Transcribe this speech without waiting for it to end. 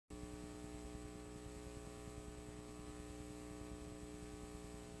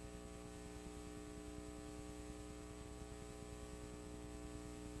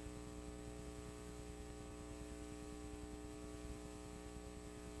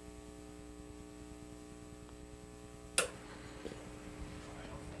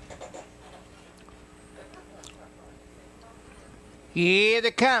Here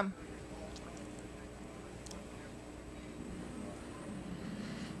they come.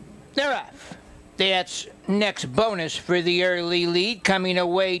 They're off. That's next bonus for the early lead. Coming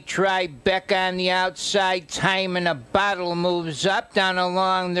away, TRIBECA on the outside. Time in a Bottle moves up. Down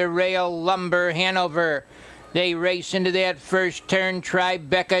along the rail, Lumber Hanover. They race into that first turn.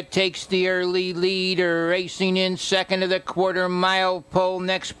 TRIBECA takes the early lead. Racing in second of the quarter-mile pole.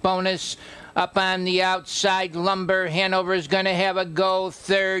 Next bonus up on the outside. Lumber Hanover is going to have a go.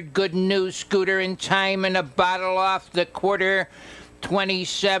 Third, Good News Scooter in Time in a Bottle off the quarter.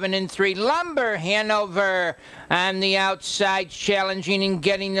 27-3. Lumber Hanover on the outside, challenging and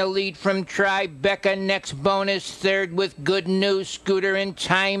getting the lead from TRIBECA. Next bonus, third with Good News Scooter in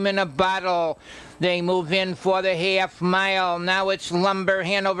Time in a Bottle. They move in for the half mile. Now it's Lumber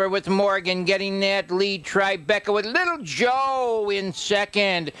Hanover with Morgan getting that lead. TRIBECA with Little Joe in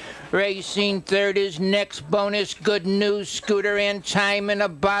second. Racing third is next bonus, Good News Scooter in Time in a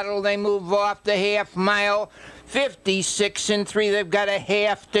Bottle. They move off the half mile. 56-3. They've got a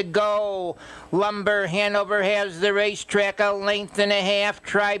half to go. Lumber Hanover has the racetrack a length and a half.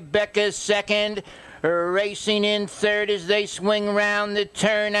 TRIBECA second. Racing in third as they swing round the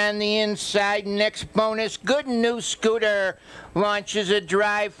turn on the inside. Next bonus, Good News Scooter launches a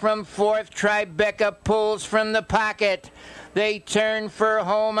drive from fourth. TRIBECA pulls from the pocket. They turn for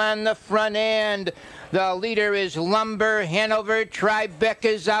home on the front end. The leader is Lumber Hanover.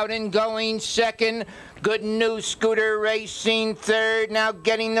 TRIBECA's out and going second. Good News Scooter racing third. Now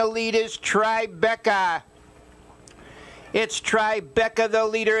getting the lead is TRIBECA. It's TRIBECA, the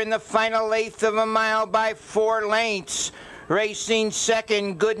leader in the final eighth of a mile by 4 lengths. Racing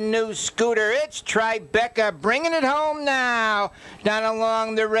second, Good News Scooter. It's TRIBECA bringing it home now. Down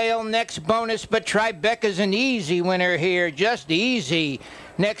along the rail, next bonus, but TRIBECA's an easy winner here, just easy.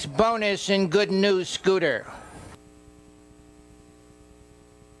 Next bonus in Good News Scooter.